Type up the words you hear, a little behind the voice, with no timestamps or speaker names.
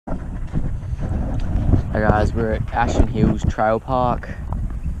Hey guys, we're at Aston Hills Trail Park.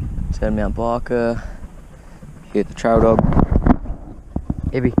 It's at Mount Barker. Here at the trail dog.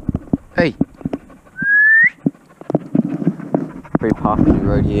 Evie, hey! Pretty parky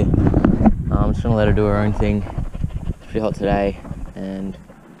road here. I'm just gonna let her do her own thing. It's pretty hot today, and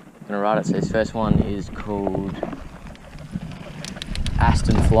I'm gonna ride it. So this first one is called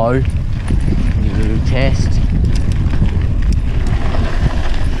Aston Flow. Give it a little test.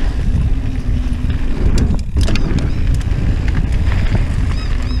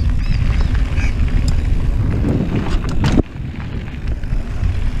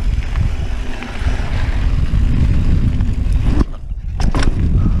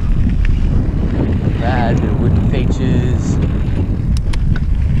 Features.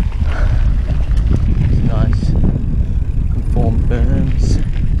 It's nice conformed berms.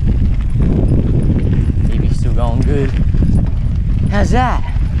 Evie's still going good. How's that?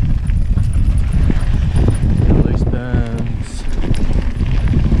 Loose berms.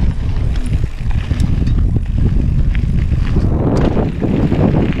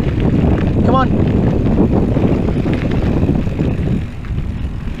 Come on.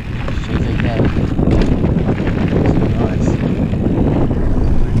 She's okay.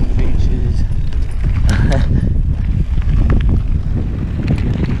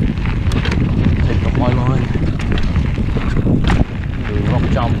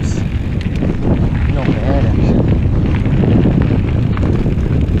 Jumps. Not bad actually.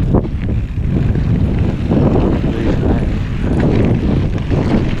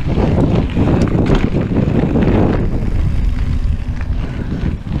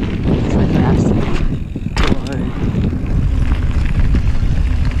 It's fantastic.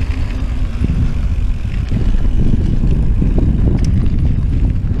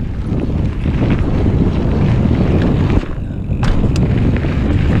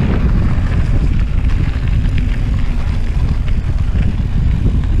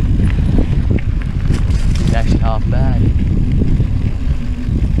 Half bad.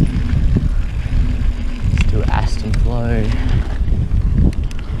 Let's do Aston Flow.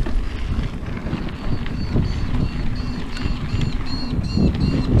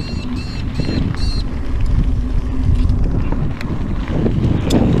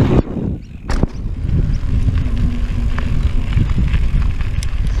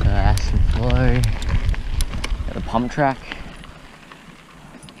 So Aston Flow. Got a pump track.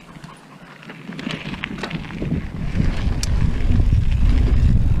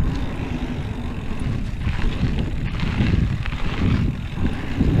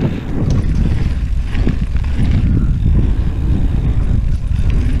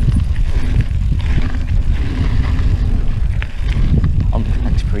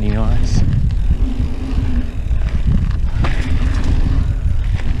 Pretty nice.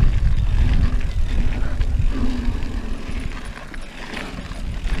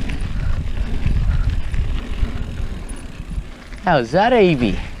 How's that,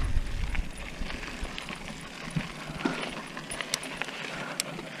 Evie?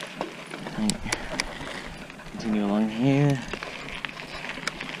 Continue along here.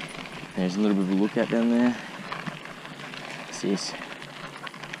 There's a little bit of a lookout down there. What's this?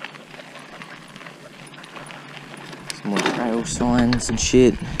 More trail signs and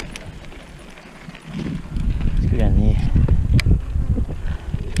shit. Let's go down there.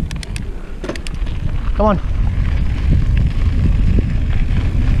 Come on.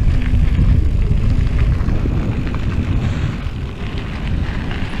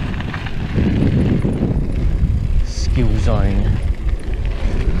 Skill zone.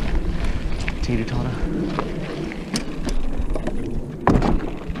 Teeter-totter.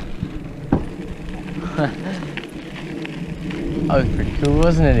 That was pretty cool,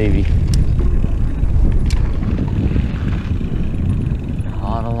 wasn't it, Evie?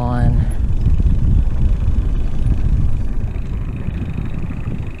 Harder line.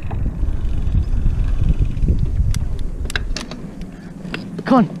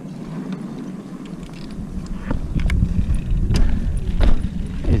 Come on.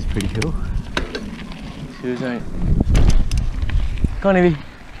 It is pretty cool. Skill zone. Come on, Evie.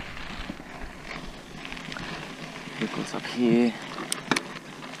 Look what's up here.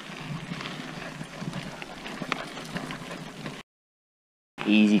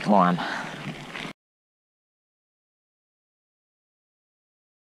 Easy climb.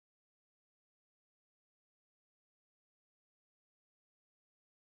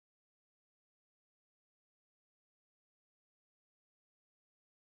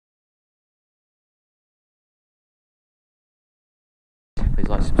 Please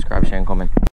like, subscribe, share and comment.